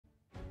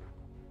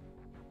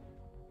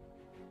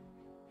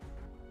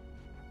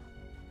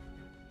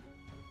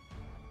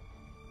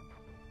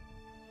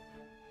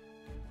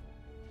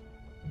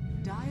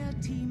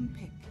team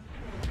pick.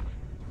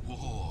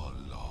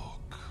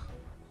 Warlock.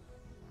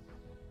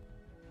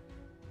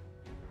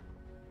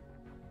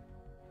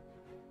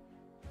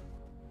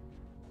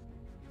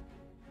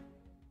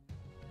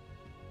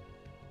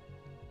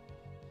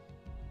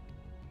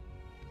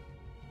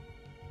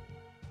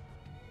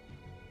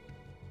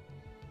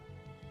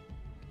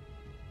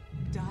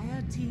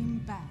 Dire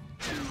team ban.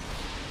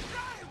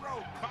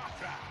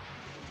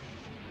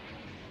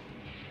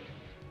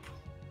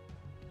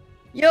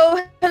 Yo,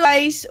 hello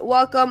guys!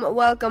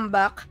 Welcome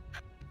back.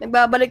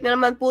 Nagbabalik na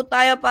naman po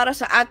tayo para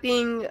sa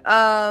ating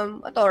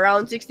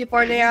round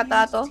 64 na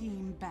yata to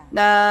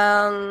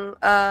ng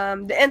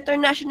the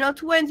International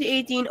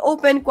 2018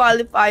 Open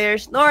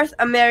Qualifiers North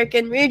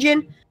American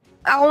Region.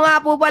 Ako nga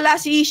po pala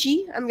si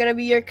Ishi. I'm gonna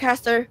be your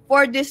caster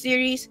for this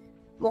series.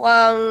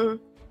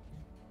 Mukhang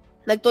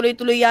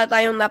nagtuloy-tuloy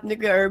yata yung nap ni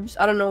Herbs.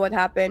 I don't know what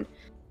happened.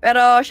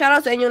 Pero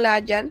shoutout sa inyong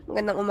lahat dyan.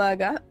 Magandang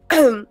umaga.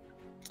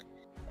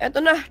 Eto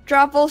na,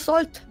 Truffle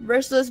Salt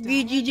versus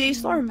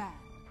VGJ.Storm.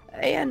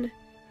 Ayan.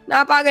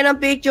 Napaga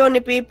ng picture ni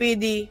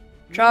PPD.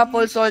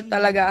 Truffle Salt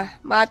talaga.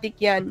 Matik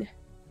yan.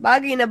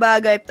 Bagay na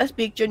bagay. Tas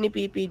picture ni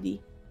PPD.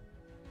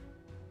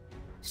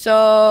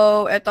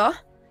 So, eto.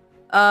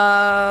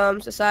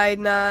 Sa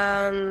side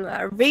ng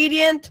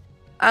Radiant,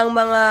 ang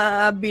mga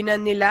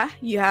binan nila,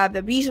 you have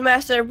the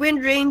Beastmaster,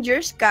 Wind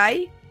Ranger,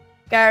 Sky,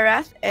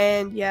 Karath,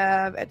 and you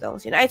have etong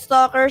si Night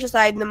Stalker. Sa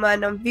side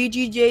naman ng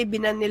VGJ,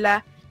 binan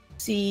nila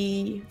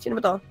sino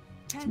ba to?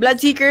 Si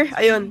Bloodseeker,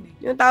 ayun.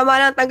 Yung tama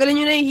lang,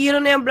 tanggalin nyo na yung hero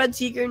na yung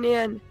Bloodseeker na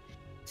yan.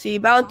 Si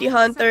Bounty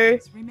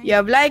Hunter, you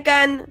have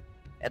Lycan,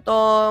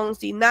 etong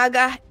si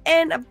Naga,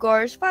 and of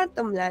course,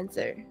 Phantom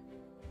Lancer.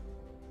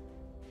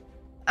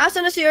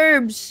 Asa na si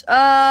Herbs?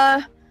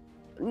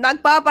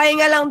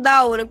 Nagpapahinga lang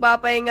daw,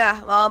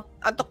 nagpapahinga.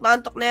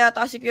 Antok na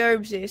yata si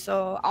Herbs eh,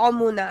 so ako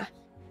muna.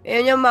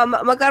 Ayun yung,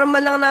 magkaroon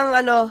man lang ng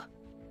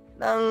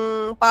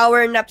ng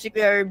power nap si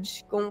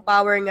Herbs, kung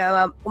power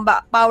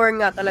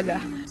nga talaga.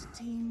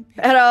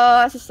 Pero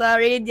sa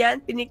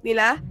Radiant, pinik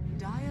nila.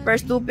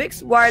 First 2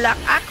 picks, Warlock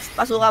Axe,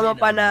 pasukan mo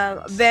pa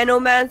ng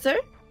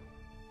Venomancer.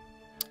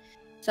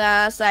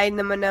 Sa side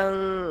naman ng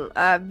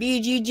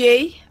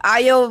VGJ,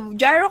 ayaw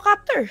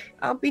Gyrocopter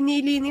ang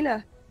pinili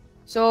nila.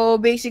 So,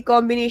 basic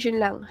combination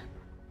lang.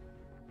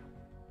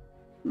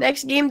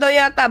 Next game daw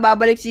yata,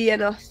 babalik si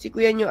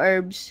Kuya nyo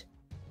Herbs.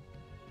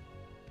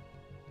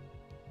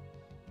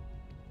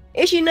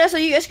 Ishi, nasa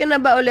US ka na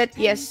ba ulit?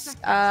 Yes,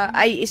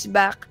 I is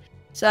back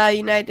sa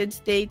United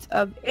States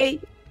of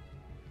A.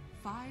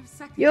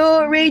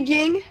 Yo,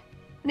 Raging.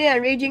 Ano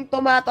yan? Raging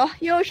Tomato.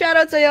 Yo,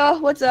 shoutout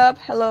sa'yo. What's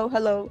up? Hello.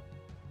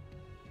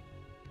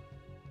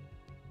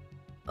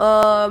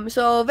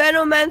 So,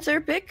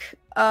 Venomancer pick.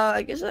 I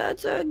guess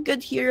that's a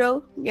good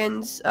hero.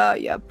 Against,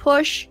 you have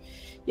push.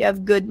 You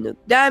have good nuke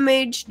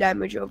damage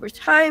over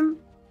time.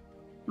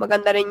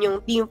 Maganda rin yung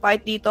team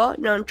fight dito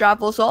ng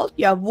Truffle Salt.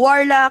 You have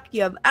Warlock,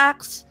 you have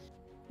Axe.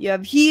 You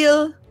have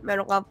heal,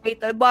 meron kang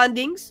fatal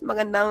bondings,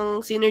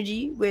 magandang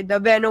synergy with the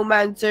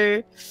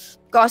Venomancer,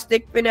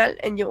 Caustic Pinel,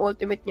 and yung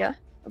ultimate niya,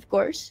 of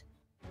course.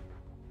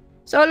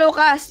 Solo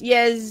cast,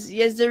 yes,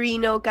 the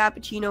Reno,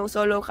 Cappuccino,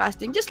 solo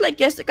casting. Just like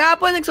yes,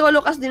 kahapon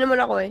nag-solo cast din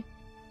naman ako eh.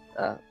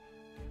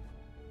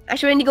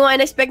 Actually, hindi ko nga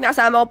in-expect na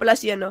kasama ko pala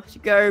si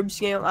Herbs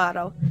ngayong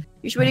araw.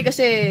 Usually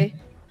kasi,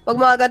 pag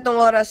mga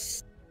gantong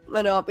oras,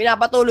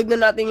 pinapatulog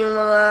na natin yung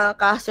mga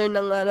caster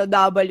ng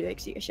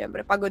WXC.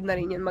 Siyempre, pagod na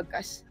rin yan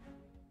mag-cast.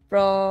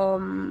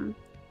 From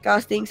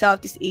casting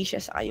Southeast Asia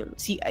sa yung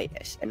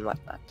CIS and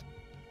whatnot.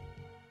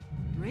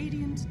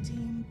 Radiant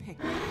team pick.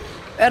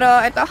 Pero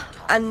ito,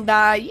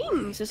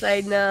 Undying sa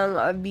side ng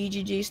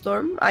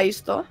VGJ.Storm. Ayos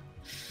to.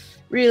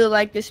 Really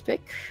like this pick.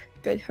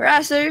 Good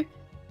harasser.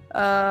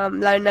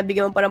 Lalo na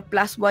bigyan mo pa ng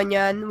 +1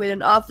 yan with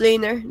an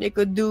offlaner. They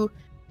could do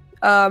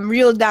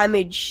real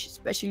damage.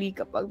 Especially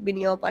kapag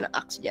binigyan mo pa ng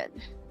axe dyan.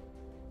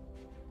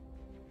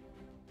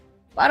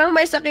 Parang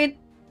may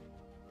sakit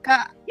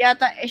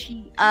yata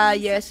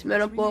yes,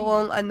 meron po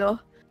akong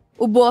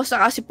ubo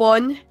sa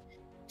kasipon.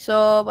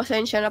 So,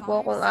 pasensya na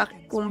po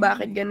kung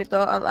bakit ganito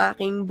ang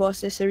aking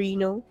boses sa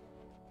Reno.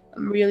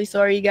 I'm really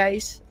sorry,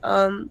 guys.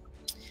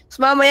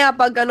 So mamaya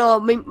pag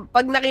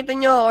nakita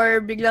nyo or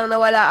biglang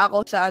nawala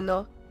ako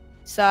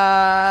sa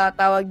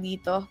tawag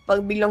dito, pag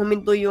biglang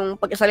huminto yung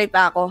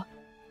pagkasalita ko,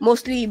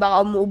 mostly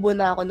baka umuubo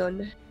na ako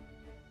nun.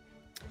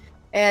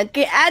 And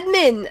kay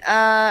admin,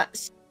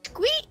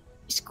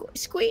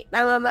 Squee,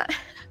 tama ba?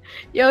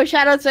 Yo,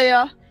 shoutout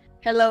sa'yo.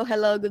 Hello,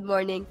 good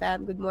morning,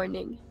 fam. Good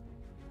morning.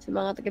 Sa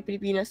mga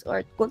taga-Pilipinas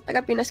or kung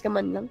taga-Pinas ka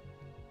man lang.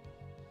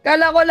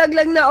 Kala ko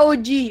laglag na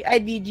OG. Ay,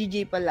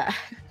 BGJ pala.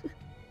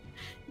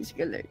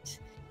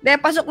 Discolors. De,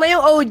 pasok na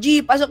yung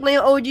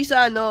OG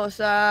sa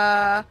sa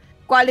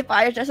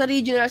qualifiers. Sa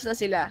regionals na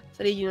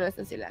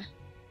sila.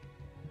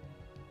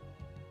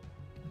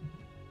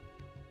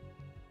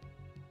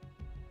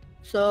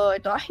 So,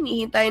 ito,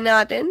 hinihintay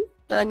natin.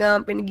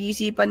 Talagang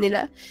pinag-iisipan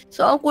nila.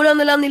 So, ang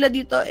kulang na lang nila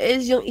dito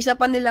is yung isa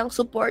pa nilang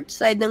support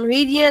side ng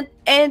Radiant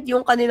and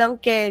yung kanilang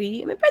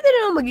carry. May pwede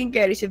naman maging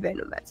carry si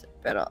Venomancer.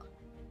 Pero,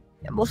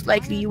 most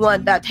likely you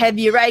want that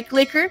heavy right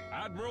clicker.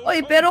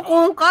 Oy, pero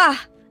kung ka,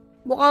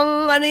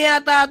 mukhang ano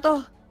yata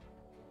to.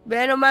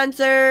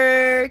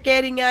 Venomancer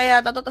carry nga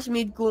yata to, tas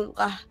mid kung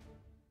ka.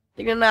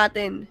 Tingnan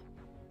natin.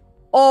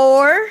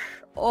 Or,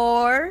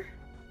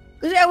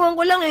 kasi ewan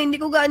ko lang eh,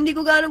 hindi ko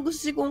ganun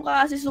gusto si kung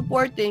ka kasi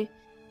support eh.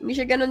 Hindi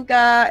siya ganun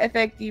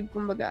ka-effective,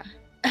 kumbaga.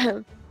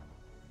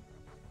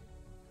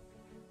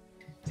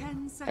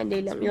 Hindi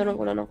lang, yun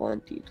ko lang ng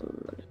konti.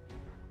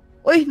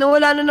 Uy,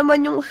 nawala na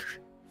naman yung...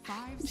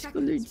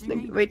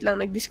 Wait lang,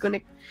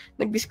 nag-disconnect.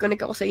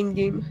 Nag-disconnect ako sa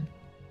in-game.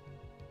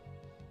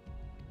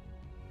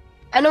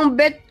 Anong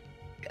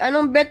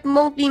bet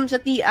mong team sa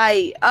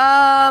TI?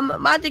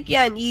 Matik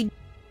yan.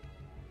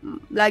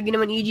 Lagi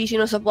naman EG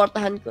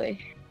sinusuportahan ko eh.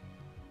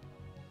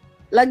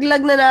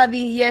 Laglag na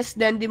Navi. Yes,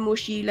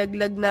 Dendimushi.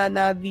 Laglag na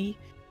Navi.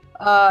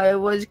 It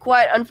was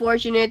quite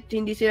unfortunate.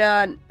 Hindi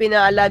sila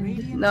pinalad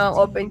ng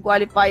Open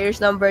Qualifiers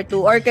number 2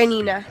 or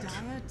kanina.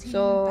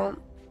 So,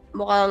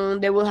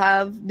 mukhang they will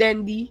have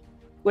Dendi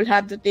will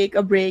have to take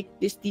a break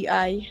this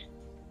TI.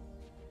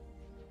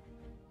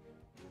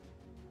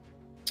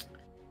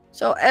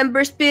 So,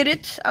 Ember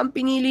Spirit ang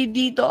pinili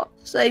dito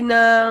sa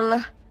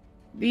ng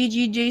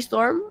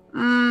VGJ.Storm.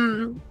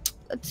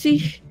 Let's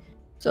see.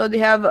 So,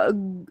 they have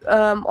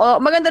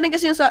maganda rin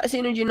kasi yung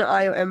synergy ng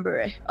Ayo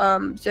Ember eh.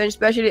 So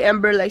especially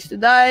Ember likes to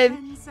dive.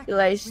 He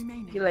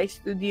likes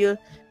to deal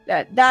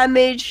that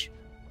damage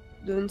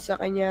dun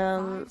sa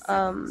kanyang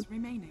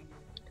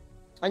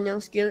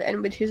skill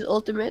and with his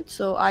ultimate.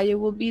 So, Ayo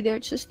will be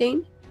there to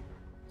sustain.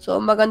 So,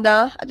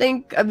 maganda. I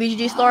think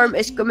VGJ.Storm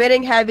is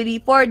committing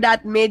heavily for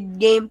that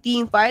mid-game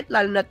team fight.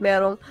 Lalo na't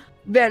merong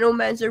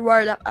Venomancer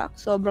Warlock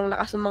Axe. Sobrang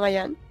lakas ng mga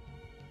yan.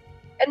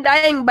 And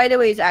dying, by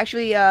the way, is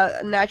actually a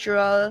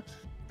natural,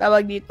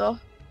 tawag dito,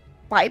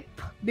 pipe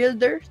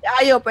builder.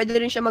 Ayo, pwede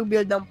rin siya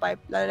mag-build ng pipe.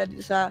 Lalo na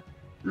dito sa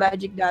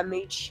magic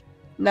damage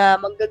na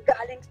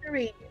manggagaling sa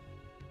Radiant.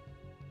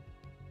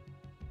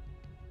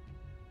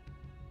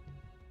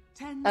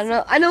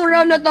 Anong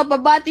round na to?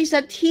 Pabati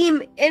sa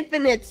Team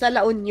Infinite sa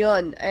La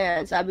Union.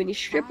 Ayan, sabi ni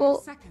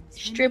Stripple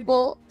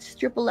 17.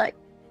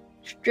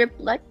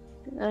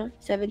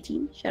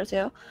 Shout out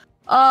sa'yo.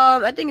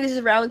 I think this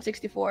is round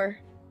 64.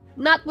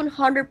 Not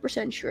 100%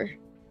 sure.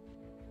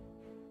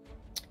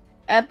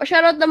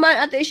 Pa-shoutout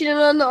naman, Ate Ishi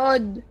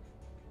nanonood.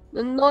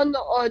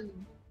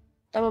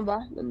 Tama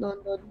ba?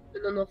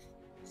 Nanonood.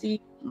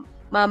 Si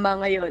Mama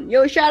ngayon.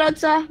 Yo, shoutout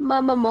sa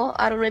Mama mo.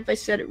 I don't know if I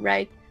said it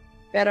right.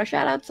 Pero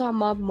shoutout sa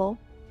Mama mo.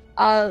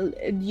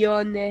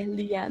 Dione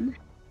Lian.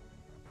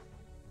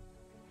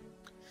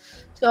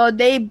 So,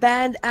 they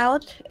banned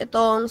out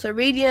itong sa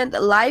Radiant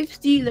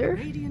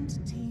Lifestealer.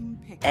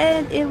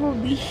 And it will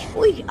be...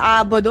 Uy,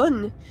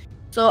 Abaddon.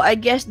 So, I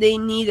guess they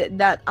need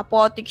that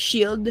Apotic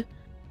Shield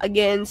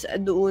against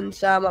doon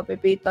sa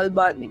mapipatal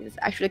bond because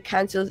it actually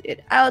cancels it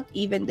out,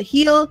 even the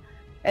heal.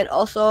 And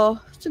also,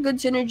 it's a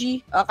good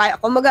synergy. Kaya,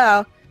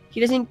 kumaga,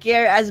 he doesn't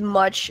care as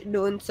much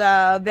doon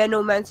sa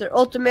Venomancer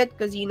Ultimate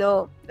because, you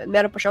know,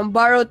 meron pa siyang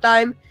borrow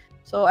time.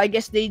 So, I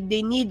guess they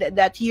need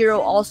that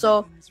hero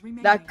also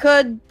that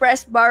could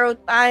press borrow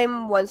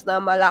time once na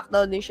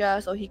ma-lockdown din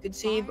siya so he could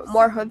save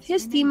more of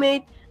his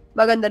teammate.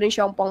 Maganda rin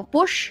siyang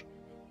pang-push.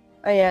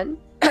 Ayan.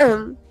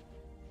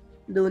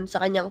 Doon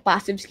sa kanyang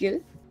passive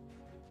skill.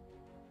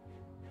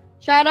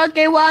 Shoutout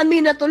kay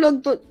Wami na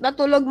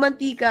tulog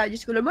mantika.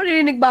 Diyos ko lang,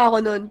 maririnig ba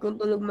ako nun kung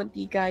tulog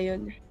mantika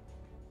yun?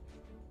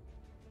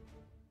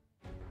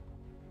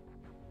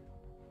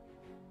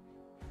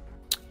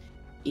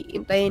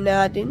 Iintayin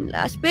natin.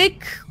 Last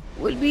pick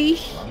will be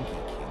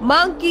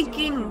Monkey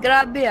King.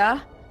 Grabe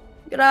ah.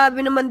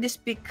 Grabe naman this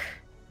pick.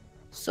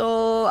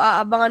 So,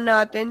 aabangan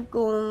natin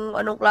kung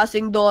anong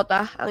klaseng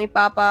Dota ang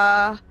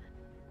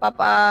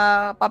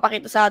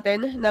papakita sa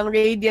atin ng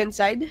Radiant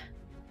side.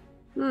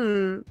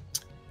 I'm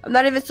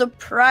not even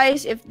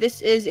surprised if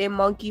this is a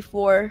Monkey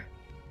 4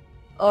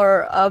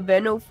 or a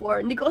Venom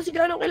 4. Hindi ko kasi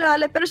gano'ng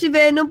kilala. Pero si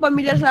Venom,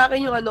 pamilyar sa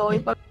akin yung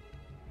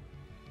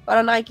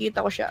parang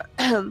nakikita ko siya.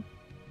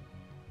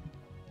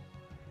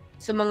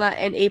 Sa mga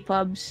NA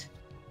pubs.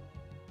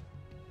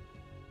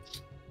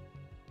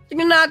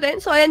 Tingnan natin.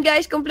 So, ayan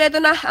guys,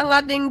 kompleto na ang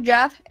ating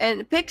draft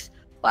and picks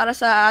para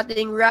sa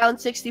ating round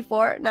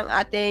 64 ng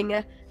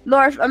ating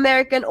North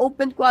American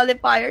Open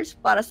Qualifiers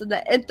para sa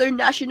the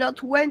International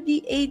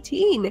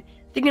 2018.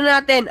 Tingnan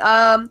natin.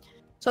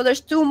 So, there's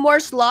 2 more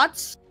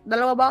slots.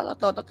 Dalawa ba?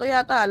 Tatlo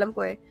yata. Alam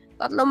ko eh.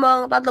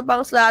 Tatlo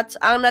pang slots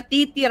ang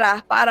natitira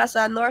para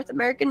sa North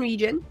American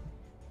region.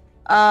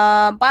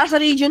 Para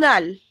sa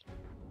regional.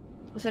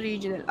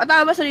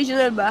 Tama sa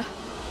regional ba?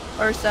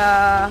 Or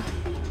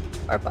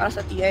para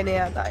sa TI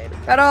na yata yun.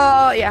 Pero,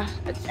 yeah.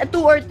 2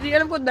 or 3.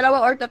 Alam ko, 2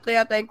 or 3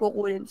 yata yung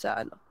kukunin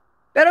sa ano.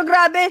 Pero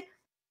grabe!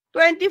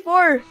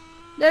 24!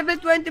 Level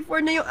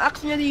 24 na yung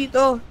axe niya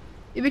dito.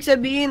 Ibig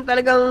sabihin,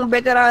 talagang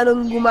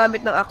veteranong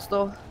gumamit ng axe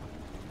to.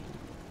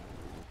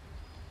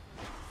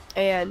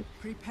 Ayan.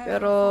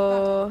 Pero,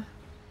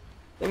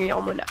 tingin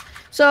ko muna.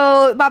 So,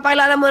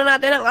 papakilala muna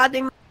natin ang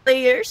ating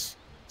players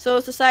So,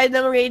 sa side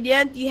ng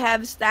Radiant, you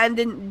have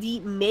Stand-in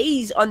the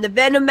Maze on the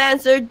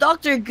Venomancer,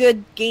 Dr.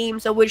 Good Game.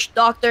 Sa Witch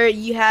Doctor,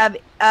 you have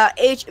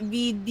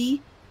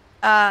HVD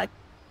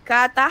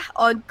Kata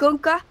on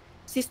Kunkka.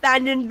 Si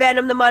Stand-in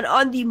Venom naman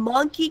on the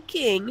Monkey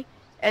King.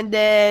 And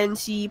then,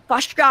 si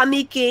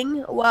Pastrami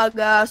King, wag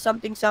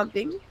something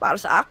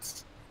para sa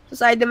Axe.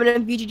 Sa side naman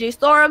ng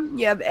VGJ.Storm,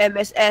 you have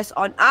MSS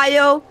on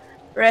Io,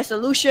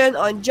 Resolution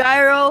on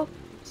Gyro,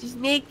 si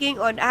Snake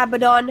King on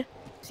Abaddon,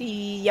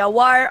 si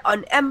Yawar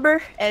on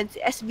Ember, and si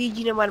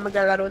SVG naman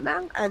maglalaro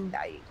ng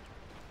Undying.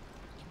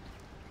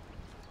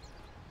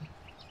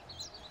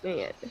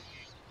 Ayan.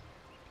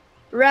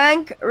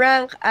 Rank,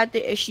 Ate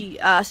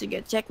Eshi.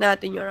 Sige, check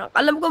natin yung rank.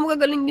 Alam ko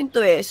magagaling din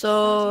to eh.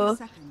 So,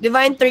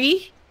 Divine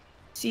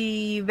 3, si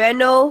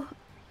Veno,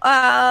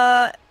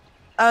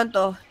 ano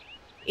to?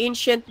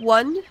 Ancient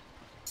 1,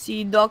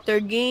 si Dr.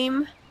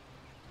 Game,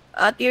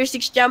 Tier 6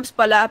 champs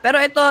pala. Pero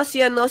ito,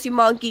 si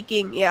Monkey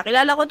King. Yeah,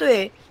 kilala ko to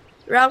eh.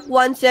 Rank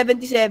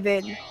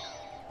 177,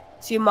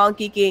 si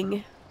Monkey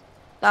King.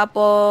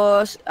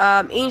 Tapos,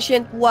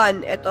 Ancient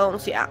 1, etong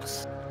si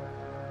Axe.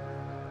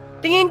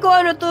 Tingin ko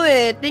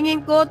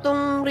tingin ko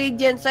tong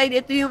Radiant side,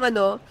 ito yung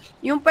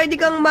yung pwede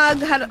kang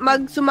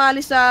magsumali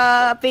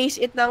sa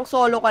Phase 8 ng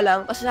solo ka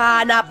lang kasi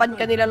hahanapan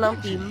ka nila ng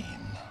team.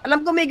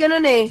 Alam ko may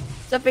ganun eh,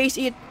 sa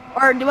Phase 8.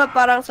 Or di ba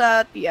parang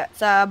sa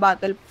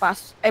Battle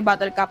Pass,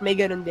 Battle Cup, may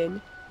ganun din.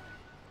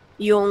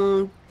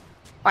 Yung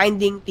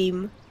finding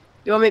team.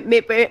 Di ba,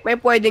 may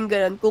pwedeng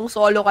ganun kung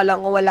solo ka lang,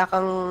 kung wala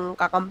kang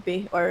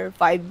kakampi or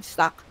 5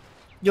 stack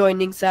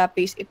joining sa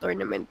Phase 8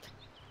 tournament.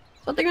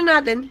 So, tignan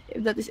natin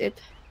if that is it.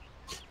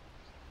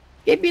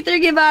 Kay Peter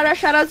Guevara,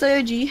 shoutout sa'yo,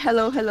 G.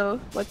 Hello.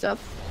 What's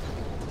up?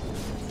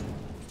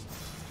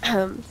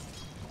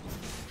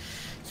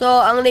 So,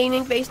 ang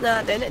laning phase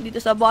natin, dito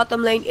sa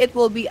bottom lane, it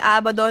will be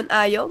Abaddon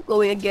Ayo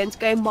going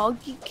against kay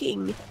Monkey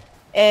King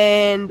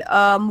and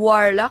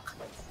Warlock.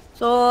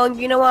 So, ang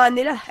ginawa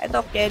nila,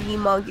 ito, carry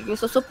Monkey King.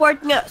 So,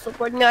 support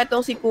nga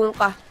itong si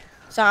Kunkka,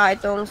 saka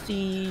itong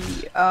si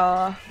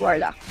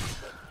Warlock.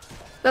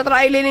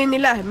 Na-try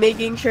nila,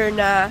 making sure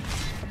na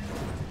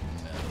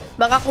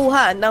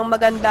makakuha ng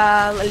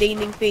magandang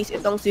laning phase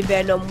itong si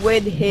Venom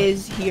with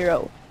his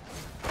hero.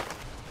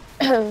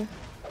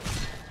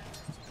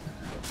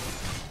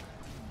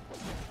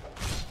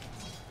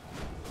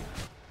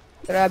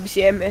 Grabe si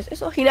MS.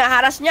 So,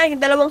 hinaharas niya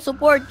yung dalawang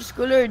support, Diyos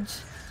ko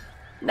Lords.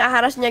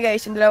 Naharas niya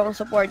guys, yung dalawang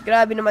support.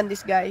 Grabe naman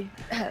this guy.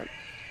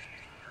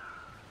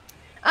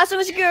 So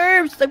si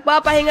Herbs,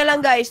 nagpapahinga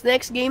lang guys.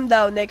 Next game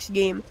daw, next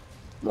game.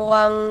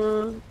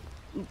 Mukhang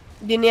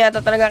di niya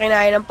talaga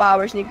kinaya ng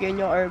powers ni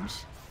Kuya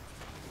Herbs.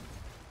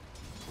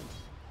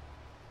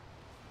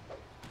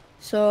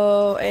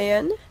 So,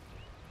 ayan.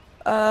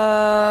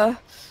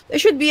 It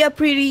should be a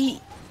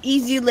pretty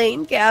easy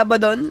lane kay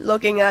Abaddon.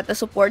 Looking at the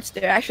supports,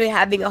 they're actually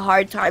having a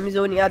hard time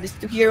zoning out these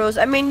two heroes.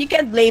 I mean, you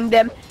can't blame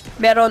them.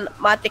 Meron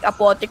Matic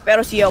Apotic,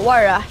 pero si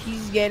Yawara,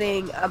 he's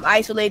getting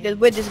isolated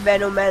with this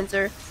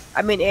Venomancer.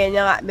 I mean,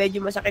 nga,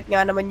 medyo masakit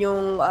nga naman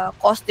yung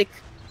Caustic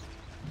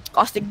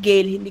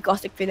Gale, hindi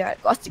Caustic Final,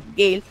 Caustic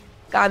Gale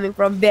coming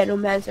from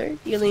Venomancer,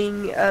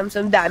 dealing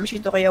some damage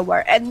to kay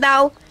Yawara. And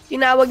now,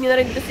 tinawag niyo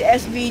na rin dito si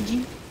SVG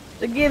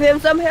to give him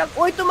some help.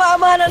 Uy,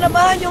 tumama na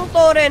naman yung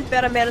Torrent,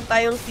 pero meron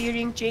tayong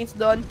Searing Chains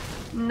doon.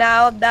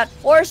 Now, that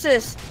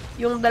forces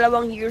yung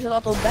dalawang heroes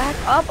na to back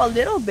up a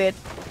little bit.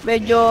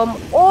 Medyo,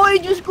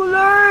 oy, Diyos ko,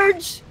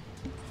 Lords!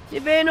 Si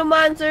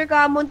Venomancer,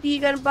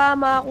 kamuntikan pa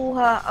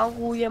makakuha ang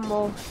kuya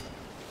mo.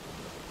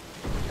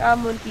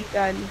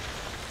 Kamuntikan.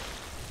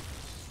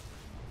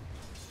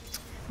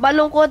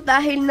 Malungkot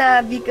dahil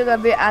na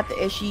kagabi Ate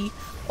Eshi.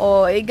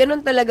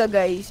 Ganun talaga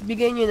guys.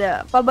 Bigyan nyo na,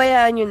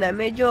 pabayaan nyo na.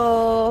 Medyo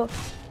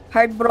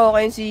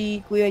heartbroken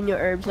si kuya nyo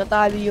Herbs.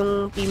 Natalo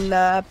yung team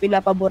na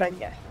pinapaboran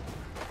niya.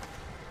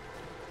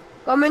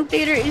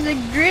 Commentator is a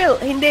grill.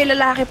 Hindi,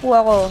 lalaki po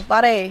ako.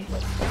 Pare.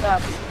 What's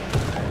up?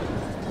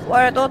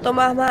 Wala to,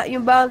 tumama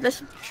yung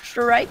boundless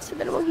strikes sa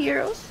dalawang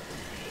heroes.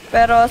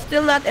 Pero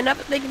still not enough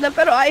to take them.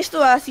 Pero ayos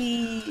to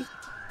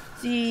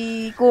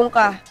si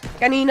Kunkka.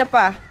 Kanina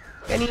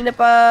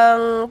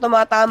pang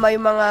tumatama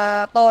yung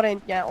mga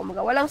torrent niya.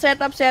 Kumaga, walang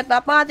setup.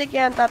 Matik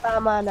yan,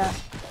 tatama na.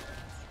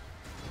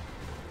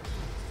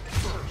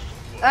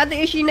 Ate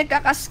Ishi,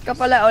 nagkakas ka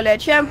pala ulit.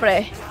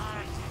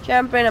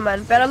 Siyempre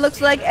naman. Pero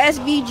looks like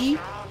SVG.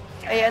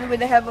 Ayan,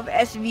 with the help of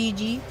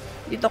SVG.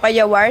 Dito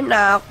kay Yawar,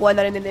 nakakuha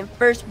na rin din yung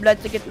first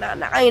blood sa gitna.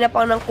 Nakain na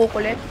pang ng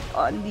kukulit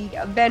on the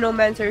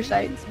Venomancer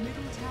side.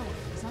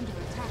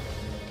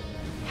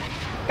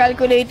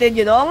 Calculated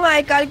yun. Oo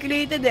nga,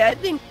 calculated eh. I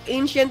think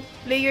ancient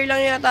player lang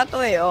yata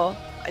to eh.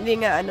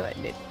 Hindi nga,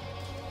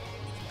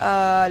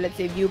 let's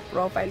say, view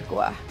profile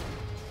ko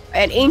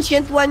Ayan,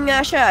 ancient one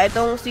nga siya.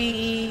 Itong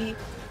si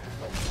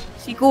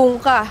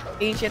Kunkka.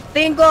 Ancient.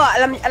 Tingin ko,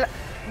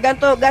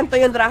 ganito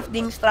yung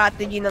drafting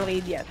strategy ng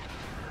Radiant.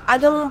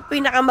 Anong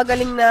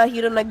pinakamagaling na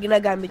hero na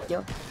ginagamit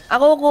nyo?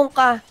 Ako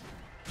Kunkka.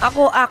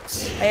 Ako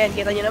Axe. Ayan,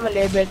 kita nyo naman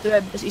level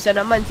 12. Tapos isa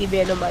naman si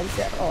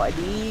Venomancer.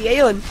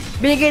 Ayun.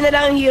 Binigay na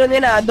lang ang hero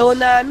nila. Though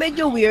na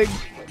medyo weird.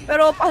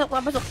 Pero pasok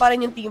na pasok pa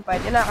rin yung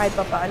teamfight. Yan na kahit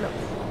pa paano.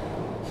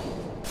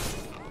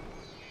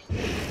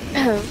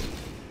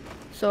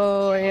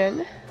 So,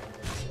 ayan.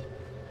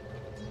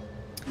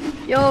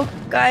 Yo,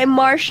 kay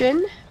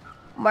Martian.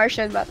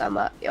 Martian ba?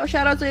 Tama. Yo,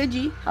 shoutout sa'yo, G.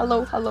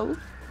 Hello, hello.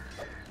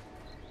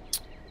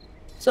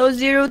 So,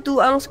 0-2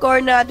 ang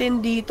score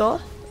natin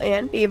dito.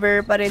 Ayan,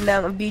 favor pa rin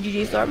ng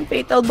VGJ.Storm.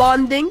 Fatal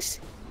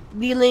Bondings.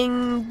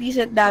 Dealing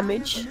decent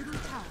damage.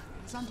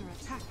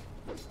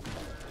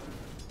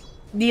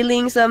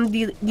 Dealing some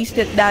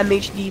decent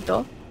damage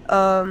dito.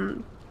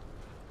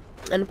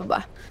 Ano pa ba?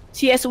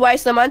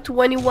 CS-wise naman,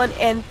 21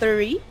 and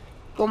 3.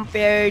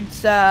 Compared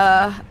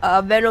sa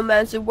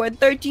Venomancer World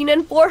 13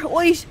 and 4.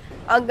 Uy,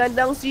 ang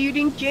gandang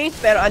searing change.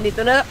 Pero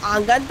andito na,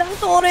 ang gandang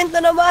torrent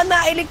na naman.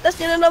 Nailigtas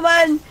niya na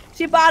naman.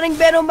 Si paring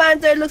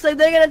Venomancer, looks like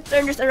they're gonna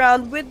turn this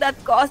around with that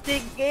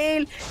caustic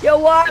gale.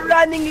 Yawa,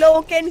 running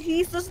low. Can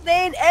he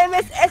sustain?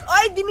 MSS.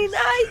 Ay,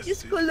 dininay.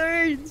 Diyos ko,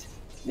 Lord.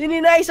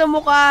 Dininay sa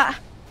muka.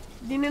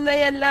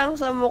 Dininayan lang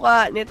sa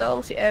muka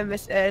nitong si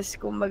MSS.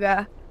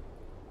 Kumbaga,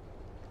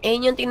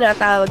 ayun yung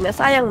tinatawag na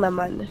sayang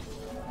naman.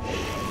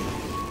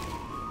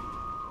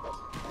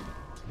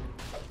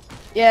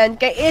 Yan,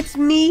 kay It's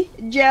Me,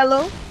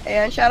 Jello.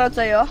 Ayan, shoutout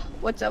sa'yo.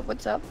 What's up,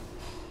 what's up?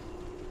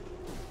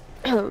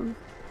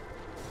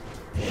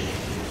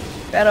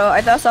 Pero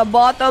ito sa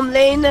bottom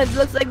lane, it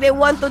looks like they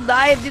want to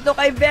dive dito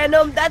kay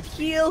Venom. That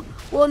heal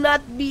will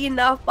not be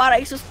enough para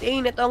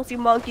i-sustain itong si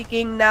Monkey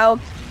King now.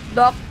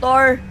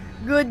 Doctor,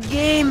 good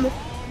game.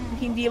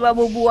 Hindi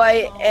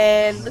mabubuhay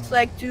and looks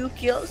like 2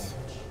 kills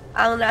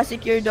ang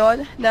na-secure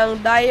doon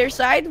ng Dire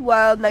side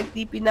while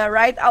nag-TP na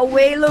right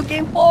away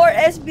looking for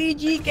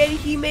SVG. Can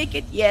he make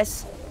it?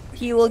 Yes,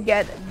 he will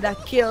get the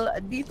kill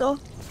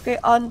dito kay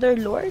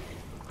Underlord.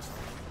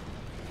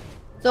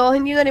 So,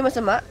 hindi na rin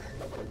masama.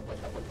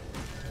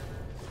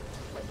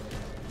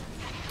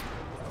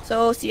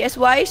 So,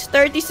 CS-wise,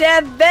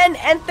 37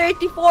 and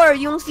 34.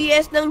 Yung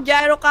CS ng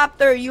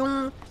Gyrocopter,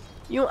 yung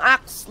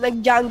axe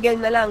nag-jungle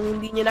na lang.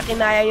 Hindi niya na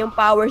kinaya yung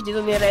powers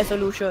dito ni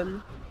Resolution.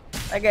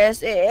 I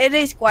guess it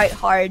is quite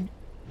hard.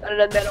 Ano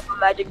na meron pa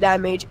magic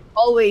damage.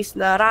 Always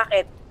na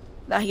rocket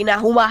na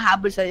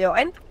humahabol sa'yo.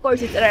 And of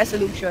course, it's a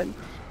Resolution.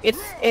 It's,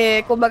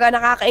 kumbaga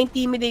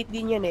nakaka-intimidate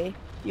din yan eh.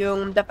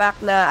 Yung the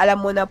fact na alam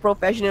mo na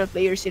professional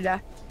players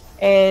sila.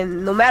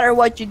 And no matter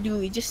what you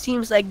do, it just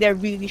seems like they're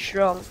really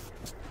strong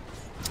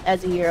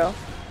as a hero.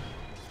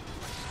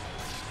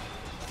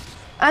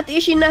 At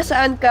Ishi,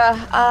 nasaan ka?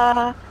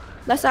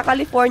 Nasa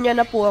California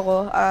na po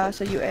ako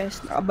sa US.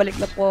 Nakabalik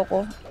na po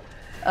ako.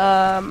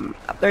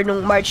 After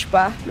nung March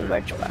pa.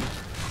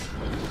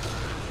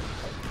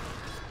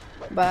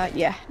 But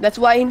yeah, that's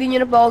why hindi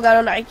nyo na po ako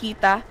gano'ng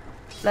nakikita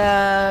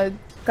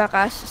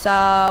nagkakas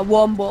sa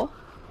Wombo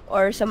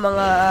or sa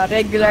mga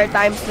regular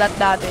time slot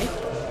dati.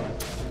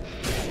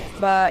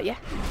 But yeah,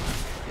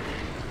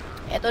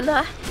 eto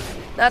na.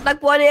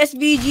 Natagpuan ni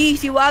SVG,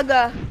 si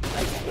Waga.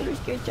 Ay, colors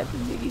kaya chat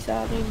bigay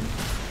sa akin.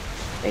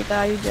 Tay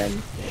tayo dyan.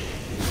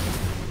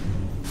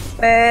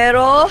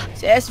 Pero,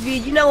 si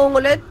SVG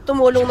nangungulit,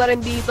 tumulong na rin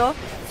dito.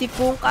 Si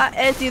Kuka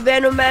and si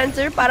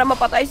Venomancer para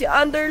mapatay si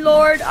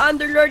Underlord.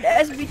 Underlord,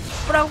 SVG,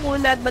 parang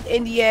kunat, but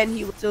in the end,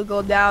 he will still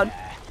go down.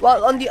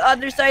 While on the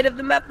other side of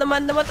the map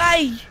naman,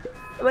 namatay.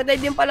 Namatay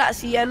din pala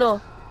si,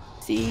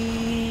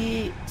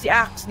 si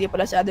Axe. Di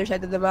pala sa other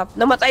side of the map.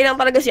 Namatay lang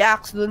talaga si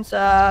Axe dun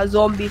sa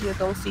zombies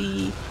nitong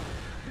si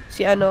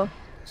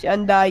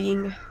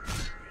Undying.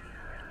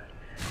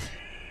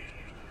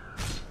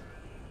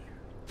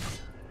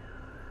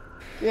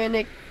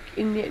 Hindi,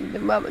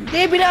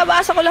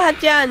 binabasa ko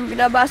lahat yan.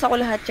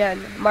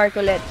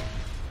 Marcolet.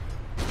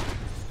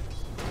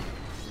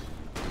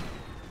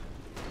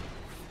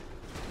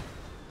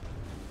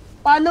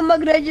 Paano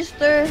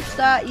mag-register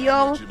sa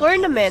iyong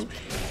tournament?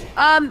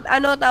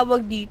 Ano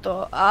tawag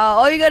dito?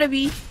 All you gotta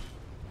be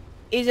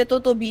is a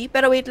 2-2-B.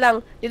 Pero wait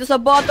lang. Dito sa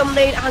bottom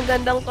lane, ang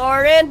gandang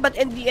torrent. But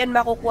in the end,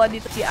 makukuha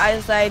dito si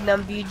side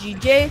ng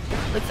VGJ.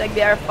 Looks like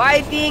they are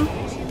fighting.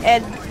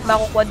 And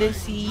makukuha din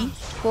si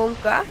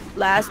Kungka.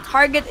 Last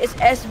target is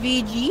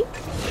SVG.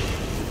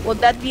 Will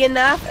that be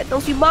enough?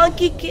 Itong si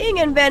Monkey King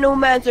and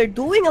Venomancer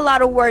doing a lot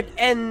of work.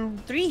 And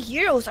 3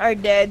 heroes are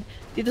dead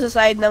dito sa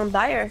side ng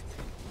Dire.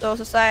 So,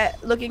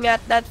 looking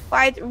at that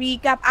fight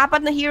recap,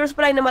 4 na heroes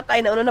pala yung namatay.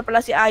 Nauna na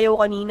pala si Ayo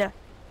kanina.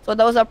 So,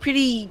 that was a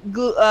pretty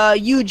good,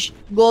 huge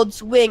gold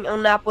swing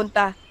ang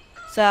napunta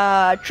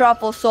sa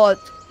Truffle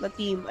Salt na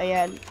team.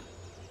 Ayan.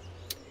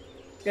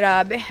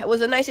 Grabe. It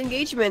was a nice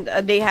engagement.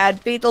 They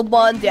had fatal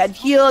bond, they had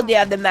heal, they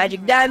had the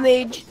magic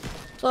damage.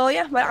 So,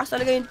 yeah, malakas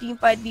talaga yung team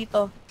fight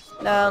dito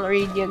ng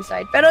Radiant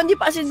side. Pero hindi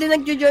pa kasi din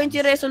nag-join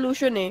si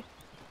Resolution eh.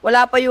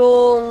 Wala pa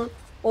yung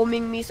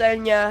homing missile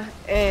niya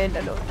and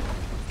ano.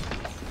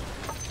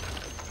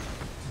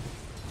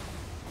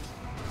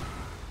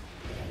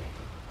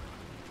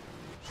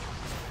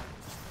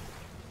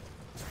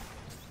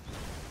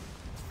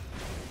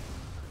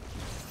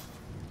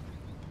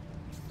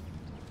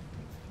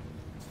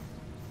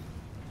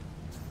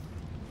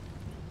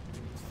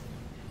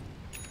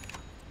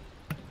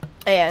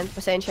 Ayan,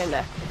 pasensya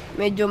na.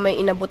 medyo may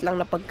inabot lang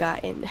na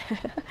pagkain.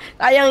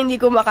 Sayang hindi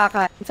ko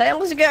makakain. Sayang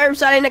ko si Kuya Herb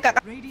sana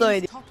nagkakato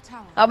eh.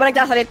 Habang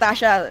nagsasalita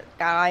siya,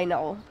 kakain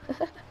ako.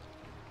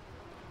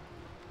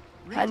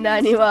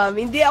 Handa ni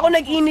Mami. Hindi ako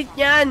nag-init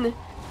yan.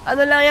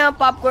 Ano lang yan,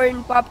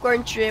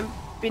 popcorn shrimp.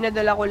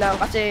 Pinadala ko lang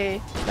kasi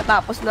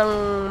natapos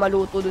ng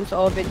maluto dun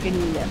sa oven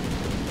kanina.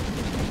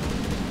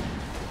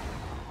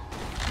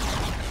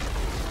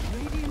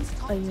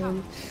 Ayun.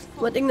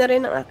 Mating na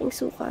rin ang aking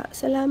suka.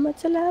 Salamat.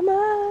 10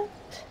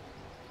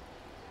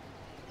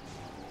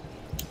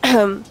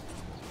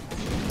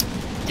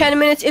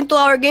 minutes into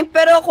our game.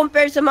 Pero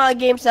compared sa mga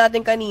games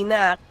natin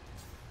kanina,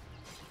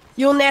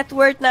 yung net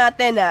worth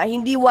natin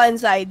hindi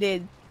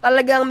one-sided.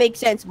 Talagang makes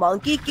sense.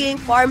 Monkey King,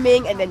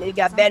 farming, and then you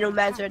got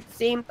Venomancer at the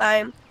same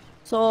time.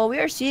 So, we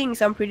are seeing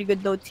some pretty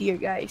good loads here,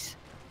 guys.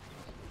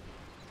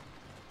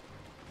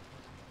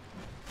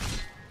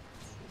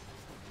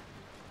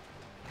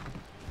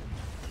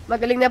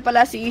 Magaling na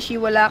pala si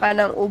Ishi, wala ka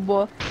ng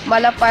ubo.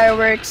 Mala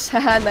fireworks.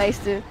 Haha, nice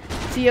to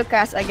see you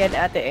cast again,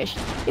 Ate Ish.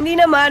 Hindi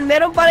naman,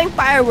 meron pa rin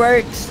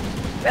fireworks.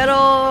 Pero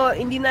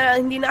hindi na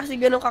kasi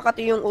ganun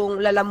kakati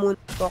yung lalamun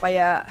ko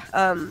kaya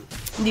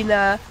hindi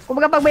na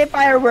kumbaga pag may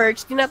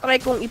fireworks, tinatry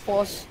kong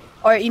i-pause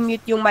or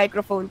i-mute yung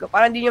microphone ko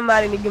para hindi niyo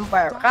marinig yung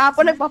fireworks.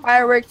 Kahapon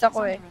nagpa-fireworks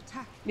ako eh.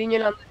 Hindi niyo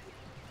lang.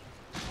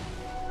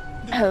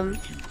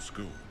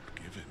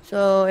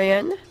 So,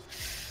 ayan.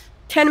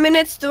 10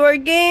 minutes to our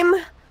game.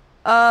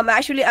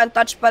 Actually,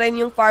 untouched pa rin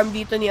yung farm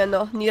dito ni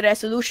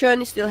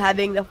Resolution. Still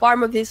having the farm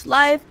of his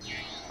life.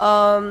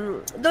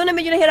 Doon na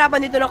medyo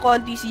nahirapan dito na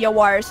konti si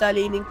Yawar sa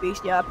laning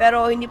phase niya.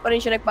 Pero hindi pa rin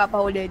siya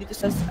nagpapahuli dito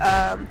sa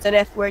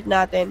net worth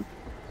natin.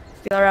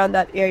 Still around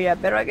that area.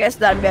 Pero I guess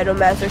that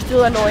Venomancer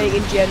still annoying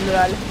in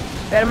general.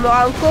 Pero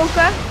mukhang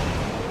Kunkka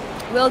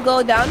will go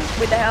down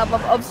with the help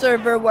of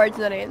Observer Wards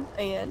na rin.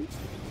 Ayan.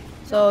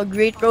 So,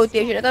 great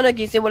rotation. Ito,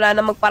 nagsisimula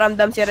na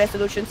magparamdam si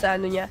Resolution sa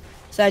niya,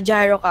 sa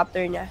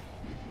gyrocopter niya.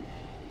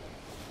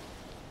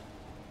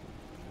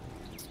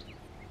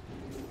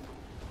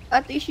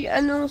 At Ishi,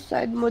 anong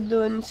side mo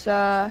dun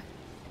sa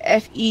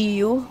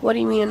FEU? What do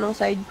you mean anong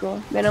side ko?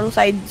 Merong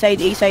side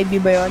A, side B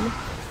ba yun?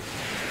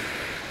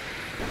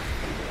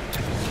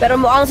 Pero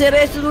mukhang si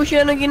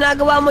Resolution anong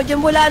ginagawa mo dyan.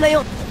 Wala na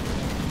yung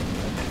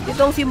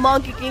nitong si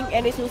Monkey King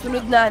and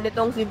isusunod na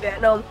nitong si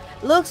Venom.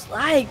 Looks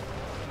like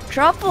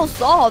Truffle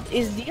Salt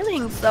is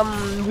dealing some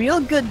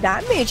real good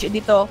damage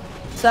dito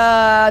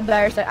sa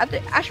dire side. At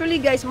actually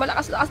guys,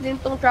 malakas-lakas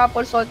din tong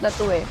Truffle Salt na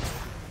to eh.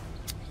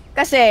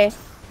 Kasi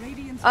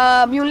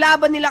yung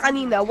laban nila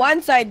kanina,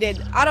 one-sided.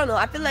 I don't know,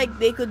 I feel like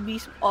they could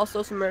be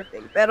also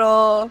smurfing.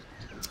 Pero,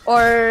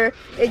 or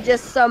it's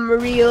just some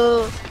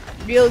real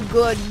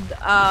good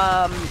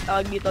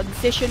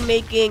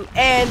decision-making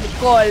and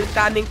call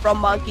coming from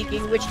Monkey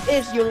King, which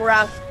is yung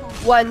rank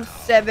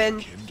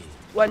 177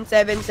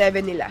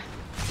 nila.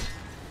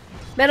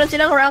 Meron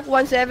silang rank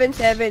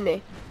 177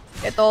 eh.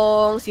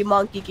 Itong si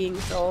Monkey King.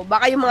 So,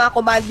 baka yung mga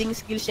commanding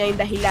skills niya yung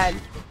dahilan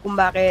kung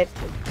bakit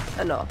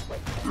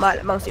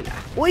malamang sila.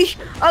 Uy!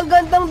 Ang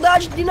gandang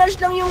dodge! Dinudge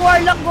lang yung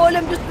Warlock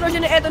Golem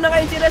Destruction. Eto na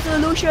ngayon si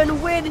Resolution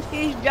with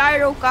his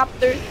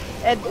Gyrocopter.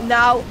 And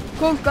now,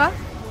 Kunkka.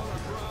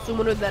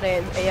 Sumunod na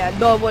rin. Ayan,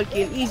 double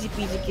kill. Easy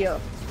peasy kill.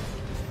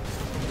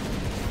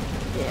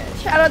 Ayan.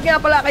 Shoutout nga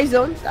pala kay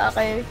Zone. Sa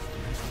kay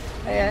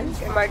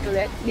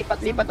Martolet.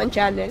 Lipat-lipat ang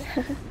channel.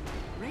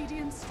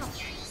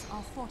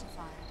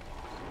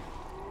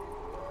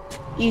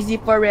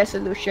 Easy for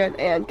Resolution.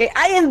 Ayan. Kay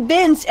Ian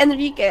Vince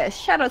Enriquez.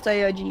 Shoutout sa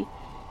G.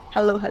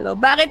 Hello.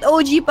 Bakit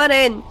OG pa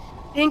rin?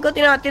 Tingin ko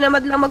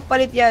tinamad lang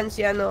magpalit yan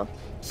si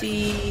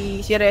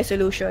si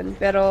Resolution.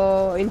 Pero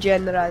in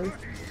general.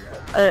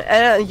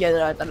 In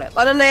general talaga.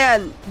 Paano na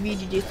yan?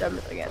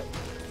 VGJ.Storm again.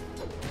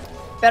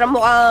 Pero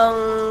mukhang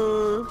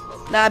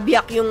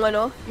nabiyak yung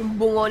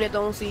bungo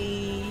nitong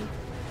si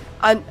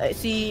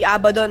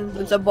Abaddon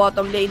dun sa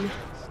bottom lane.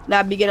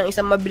 Nabigyan ng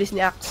isang mabilis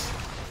ni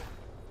Axe.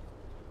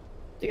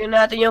 Tingnan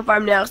natin yung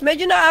farm ni Axe.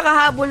 Medyo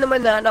nakakahabol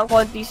naman ng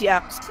konti si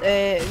Axe.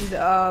 And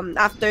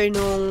after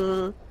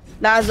nung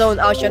na-zone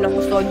out siya ng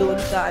husto doon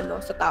sa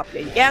top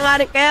lane.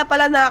 Kaya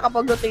pala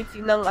nakakapag-rotate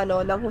ng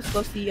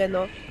husto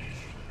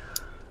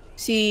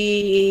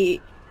si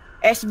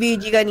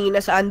SVG kanina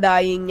sa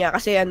undying niya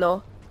kasi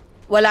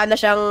wala na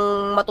siyang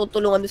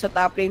matutulungan doon sa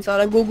top lane. So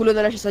nagugulo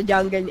na lang siya sa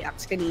jungle ni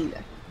Axe kanina.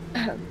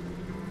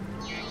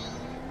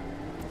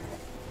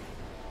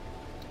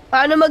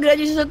 Paano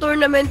mag-register sa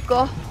tournament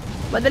ko?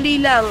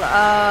 Madali lang.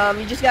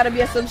 You just gotta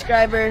be a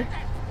subscriber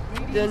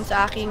dun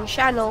sa aking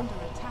channel.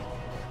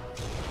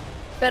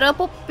 Pero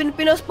po,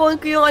 pinostpone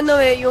ko yung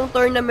yung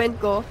tournament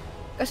ko.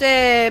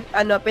 Kasi,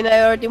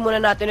 priority muna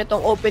natin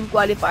itong open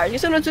qualifiers.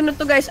 Yung sunod-sunod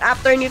to guys,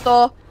 after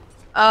nito,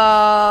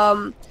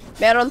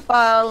 meron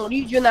pang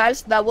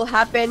regionals that will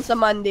happen sa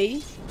Monday.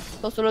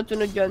 So,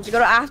 sunod-sunod yun.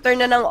 Siguro after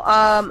na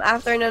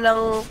ng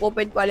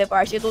open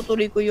qualifiers,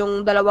 itutuloy ko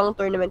yung dalawang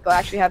tournament ko. I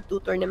actually have 2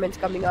 tournaments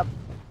coming up.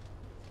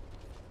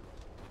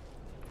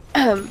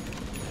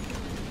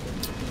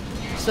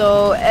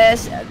 So,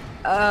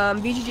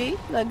 VGJ.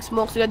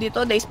 Nag-smoke sila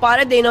dito. They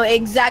spotted. They know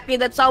exactly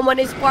that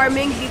someone is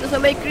farming dito sa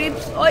may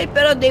creeps. Oy,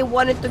 pero they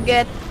wanted to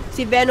get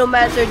si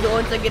Venomancer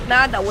doon sa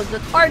gitna. That was the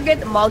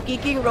target. Monkey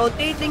King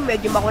rotating.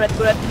 Medyo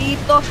makulat-kulat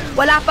dito.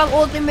 Wala pang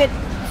ultimate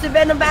si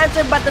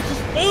Venomancer, but the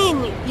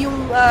sustain yung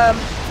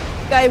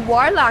kay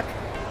Warlock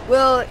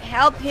will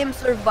help him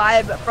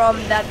survive from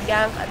that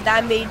gank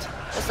damage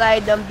sa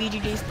side ng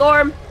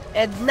VGJ.Storm.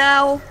 And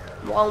now,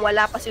 mukhang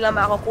wala pa sila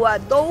makakuha.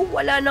 Though,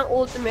 wala ng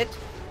ultimate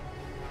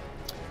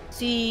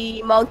si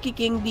Monkey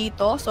King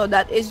dito. So,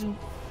 that is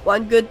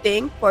one good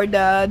thing for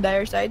the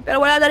dire side. Pero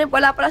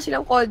wala pala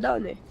silang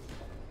cooldown eh.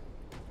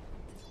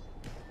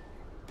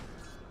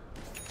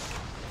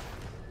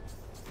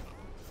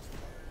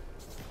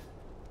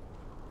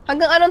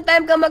 Hanggang anong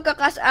time ka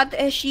magkakas at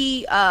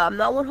Eshi? I'm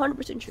not 100%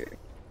 sure.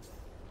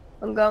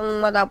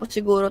 Hanggang matapos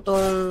siguro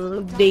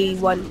tong day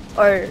 1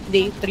 or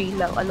day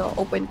 3 ng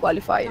open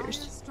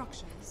qualifiers.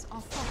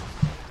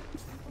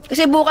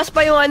 Kasi bukas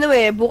pa yung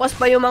bukas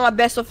pa yung mga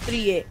best of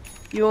 3 eh.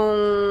 Yung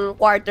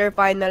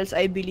quarterfinals,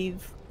 I believe.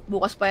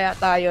 Bukas pa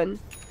yata yun.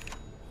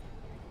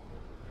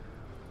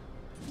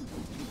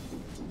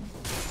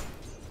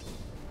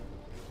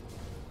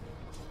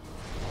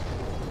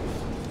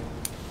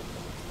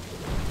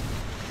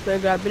 Pero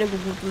grabe,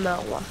 nagugutom na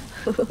ako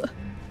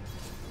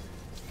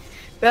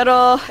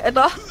Pero,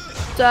 eto,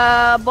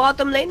 sa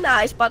bottom lane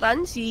na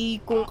ispatan si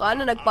Kungka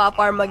na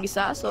nagpa-farm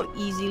mag-isa. So,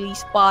 easily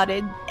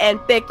spotted and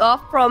picked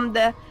off from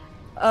the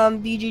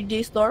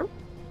VGJ.Storm.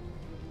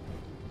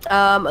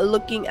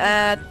 Looking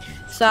at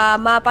sa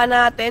mapa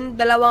natin,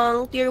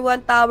 dalawang tier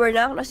 1 tower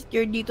na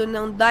na-secure dito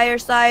ng dire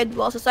side.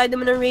 While sa side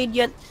naman ng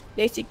Radiant,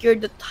 they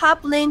secured the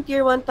top lane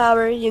tier 1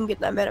 tower. Yung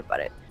gitna meron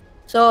pa rin.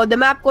 So, the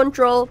map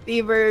control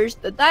favors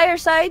the dire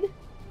side.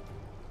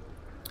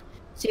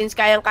 Since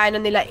kayang-kaya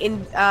na nila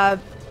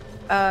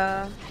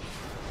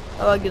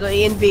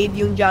i-invade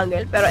yung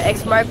jungle. Pero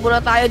X-mark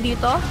muna tayo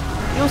dito.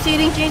 Yung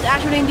searing chains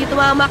actually hindi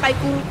tumama kay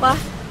Kungka.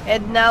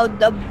 And now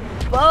the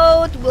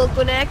boat will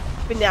connect.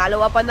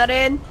 Pinalawa pa na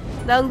rin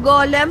ng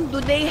Golem. Do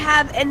they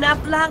have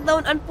enough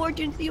lockdown?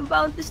 Unfortunately, yung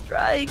bounty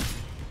strike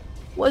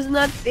was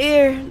not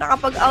there.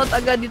 Nakapag-out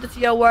agad dito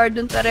si Yawar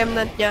dun sa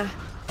remnant niya.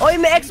 Oy,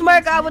 may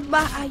X-mark. Abot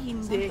ba? Ay,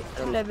 hindi.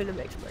 Anong level ng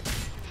X-mark?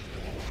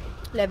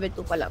 Level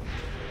 2 pa lang.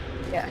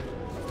 Yeah.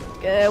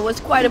 It was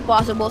quite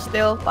impossible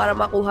still para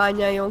makuha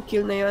niya yung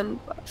kill na yun.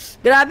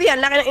 Grabe yan.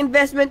 Laki ng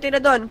investment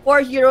nila doon.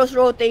 4 heroes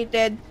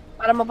rotated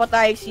para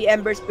mapatay si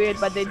Ember Spirit,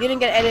 but they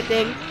didn't get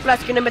anything. Plus,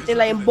 kinamit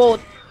nila yung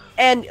boat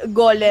and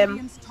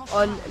Golem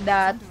on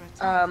that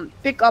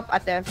pick-up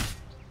attempt.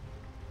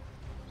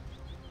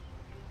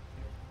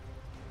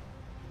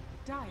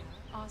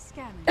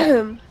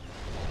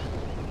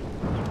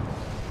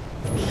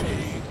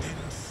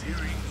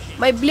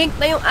 May blink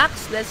na yung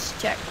axe. Let's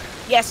check.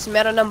 Yes,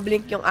 meron ng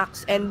blink yung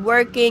axe and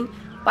working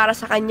para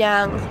sa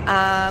kanyang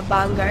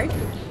vanguard.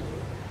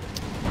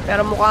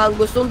 Pero mukhang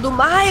gustong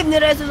dumahib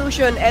ni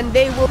Resolution and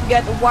they will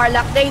get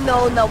Warlock. They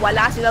know na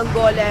wala silang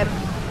Golem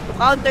to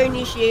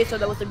counter-initiate, so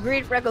that was a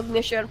great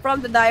recognition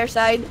from the dire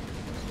side.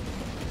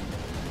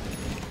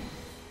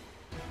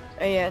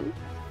 Ayan.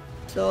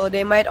 So,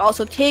 they might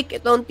also take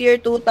itong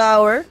tier 2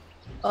 tower.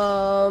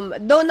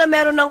 Though na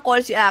meron ng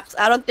call si Axe,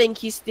 I don't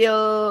think he's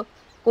still...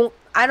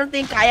 I don't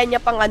think kaya niya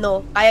pang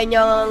kaya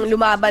niyang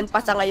lumaban pa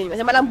sa ngayon.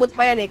 Kasi malambot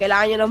pa yan eh.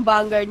 Kailangan niya ng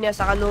vanguard niya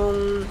sa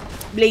kanong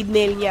blade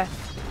nail niya.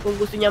 Kung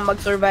gusto niya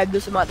mag-survive doon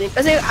sa mga team.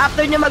 Kasi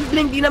after niya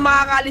mag-blink, di na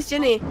makakalis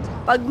yan eh.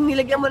 Pag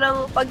nilagyan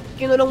mo pag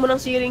kinulong mo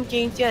ng searing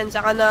chains yan,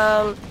 saka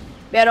ng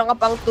meron ka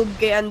pang tube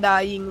kay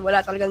Undying,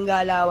 wala talagang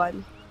galawan.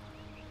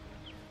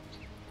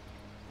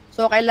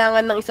 So,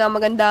 kailangan ng isang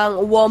magandang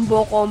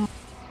wombo combo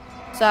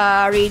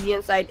sa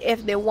Radiant side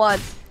if they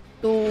want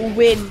to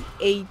win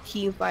a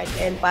team fight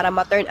and para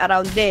ma-turn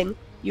around din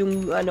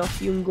yung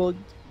yung gold.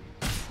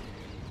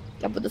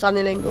 Napunta sa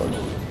nila yung gold.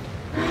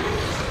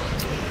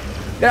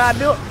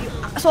 Grabe,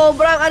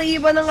 sobrang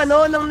ariba ng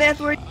ng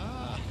network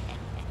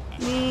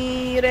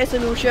ni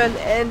Resolution,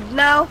 and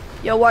now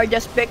Yawar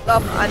just picked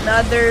up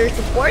another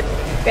support.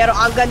 Pero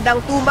ang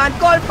gandang 2-man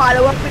call,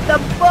 follow up with the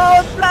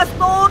boat plus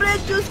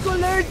storage. Diyos ko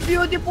Lord,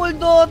 beautiful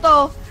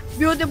Dota.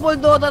 Beautiful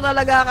Dota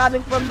talaga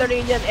coming from the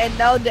Radiant, and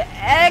now the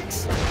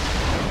X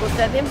will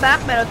send him back.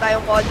 Meron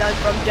tayong cooldown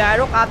from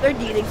Jarok after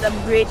dealing some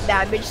great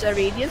damage sa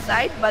Radiant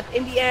side. But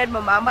in the end,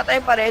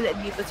 mamamatay pa rin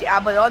dito si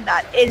Abaddon.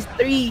 That is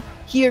 3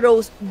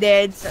 heroes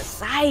dead sa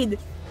side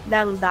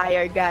ng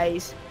Dire,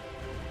 guys.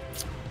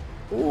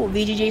 Ooh,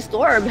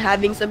 VGJ.Storm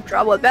having some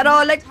trouble.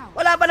 Pero like,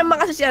 wala pa naman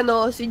kasi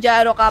si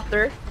Jarok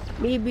after.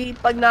 Maybe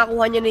pag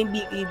nakuha niya na yung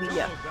BKB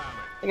niya.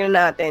 Tingnan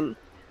natin.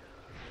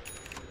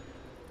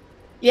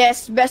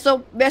 Yes, best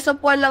of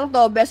 1 lang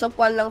to. Best of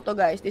 1 lang to,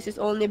 guys. This is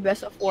only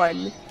best of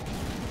 1.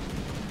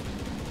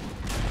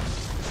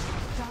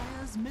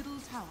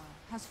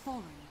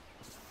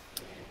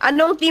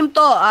 Anong team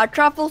to?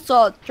 Truffle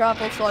Salt.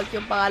 Truffle Salt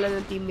yung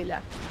pangalan ng team nila.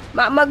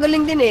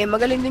 Magaling din eh.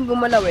 Magaling din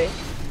gumalaw eh.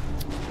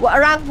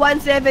 Rank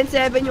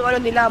 177 yung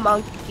nila,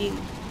 Monkey King.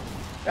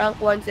 Rank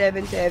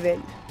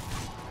 177.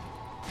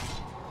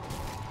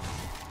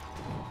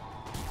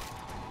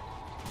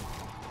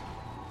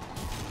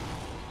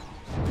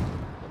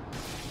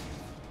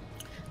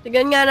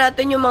 Tignan nga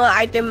natin yung mga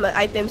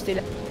items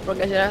nila.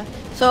 Progress nila.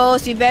 So,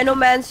 si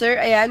Venomancer,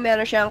 ayan,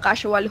 meron siyang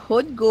casual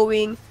hood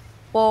going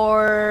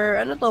for,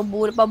 ano to,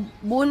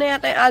 buna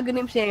yata yung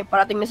Aghanims niya,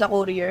 parating na sa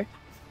courier.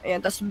 Ayan,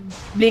 tas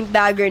Blink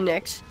Dagger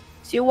next.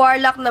 Si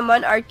Warlock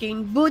naman,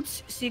 Arcane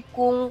Boots. Si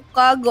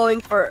Kunkka going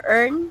for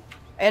Earn.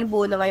 Ayan,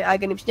 buo na nga yung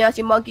Aghanims niya.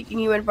 Si Monkey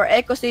King went for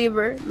Echo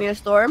Saber,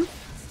 Maelstrom.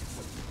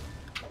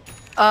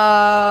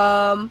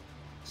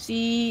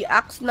 Si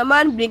Axe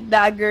naman, Blink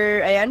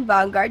Dagger, ayan,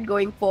 Vanguard,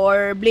 going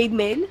for Blade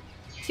Mail.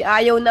 Si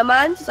Ayaw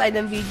naman, sa side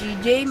ng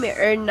VGJ, may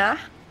Earn na,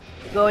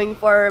 going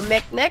for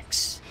Mech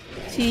next.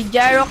 Si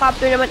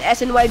Gyrocopter naman,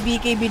 SNY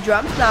BKB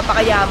Drums,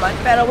 napakayaman.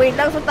 Pero wait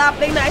lang, sa top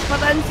lane,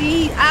 naispatan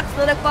si Axe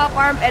na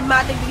nagpa-farm and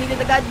Matic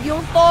deleted agad. Yung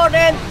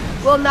Torrent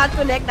will not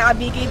connect,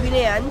 naka-BKB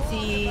na yan,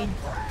 si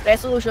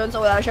Resolution,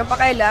 so wala na siyang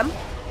pakailam.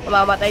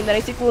 Mamamatay na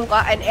rin si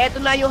Kunkka, and eto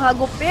na yung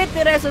hagupit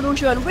ni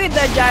Resolution with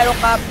the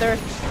Gyrocopter.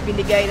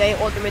 Binigay na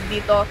yung ultimate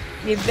dito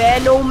ni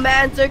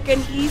Venomancer.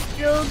 Can he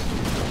still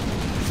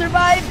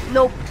survive?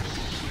 Nope.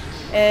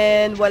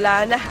 And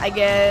wala na. I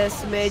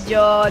guess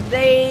medyo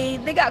they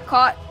got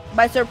caught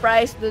by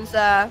surprise dun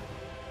sa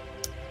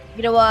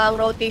ginawang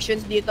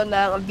rotations dito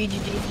ng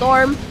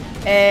VGJ.Storm.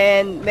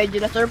 And medyo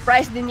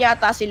na-surprise din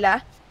yata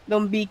sila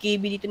nung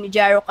BKB dito ni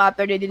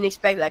Gyrocopter. They didn't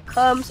expect that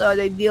come, so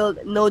they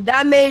dealt no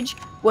damage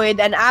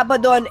with an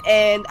Abaddon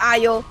and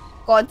Ayo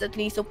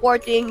constantly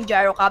supporting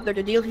Gyrocopter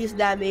to deal his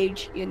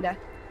damage. Yun na.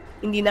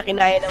 Hindi na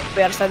kinaya ng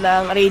pwersa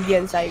ng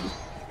Radiant side.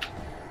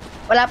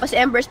 Wala pa si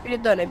Ember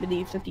Spirit doon, I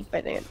believe, sa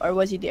teamfight na yun. Or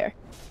was he there?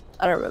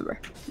 I don't remember.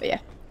 But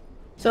yeah.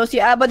 So, si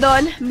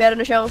Abaddon,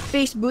 meron na siyang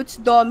face boots,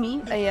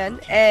 dummy.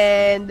 Ayan.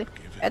 And,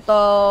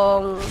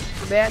 etong,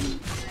 sabi yan?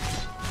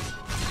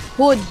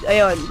 Hood.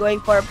 Ayun.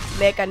 Going for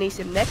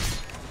Mechanism next.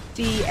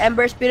 Si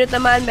Ember Spirit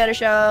naman, meron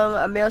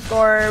siyang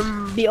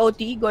Maelstrom BOT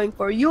going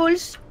for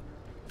Yules.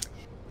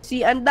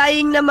 Si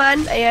Undying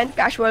naman, ayan,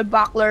 casual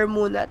buckler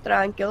muna,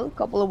 tranquil,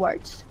 couple of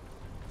wards.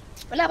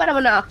 Wala pa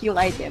naman na yung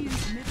item.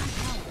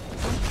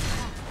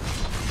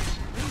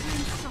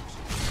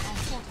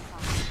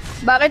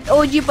 Bakit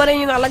OG pa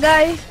rin yung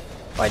nakalagay?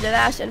 For the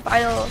last and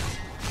final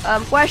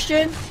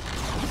question.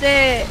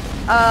 Kasi,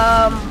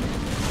 I'm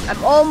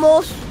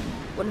almost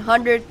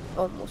 100%,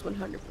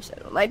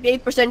 98%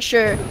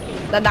 sure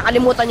na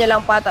nakalimutan niya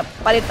lang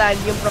palitan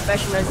yung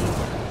professional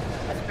dito.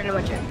 That's pretty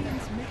much it.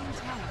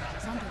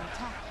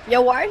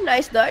 Yawar,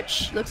 nice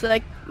dodge. Looks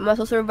like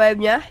masasurvive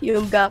niya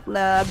yung gank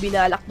na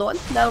binalak doon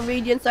ng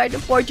Radiant side.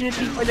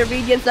 Unfortunately for the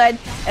Radiant side.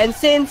 And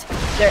since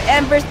their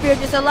Ember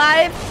Spirit is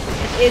alive,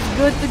 it is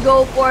good to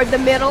go for the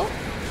middle.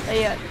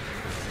 Ayan.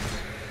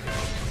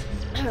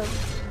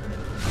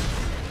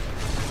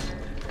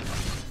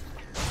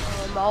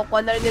 Makukuha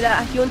na rin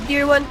nila yung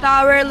tier 1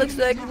 tower. Looks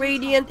like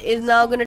Radiant is now gonna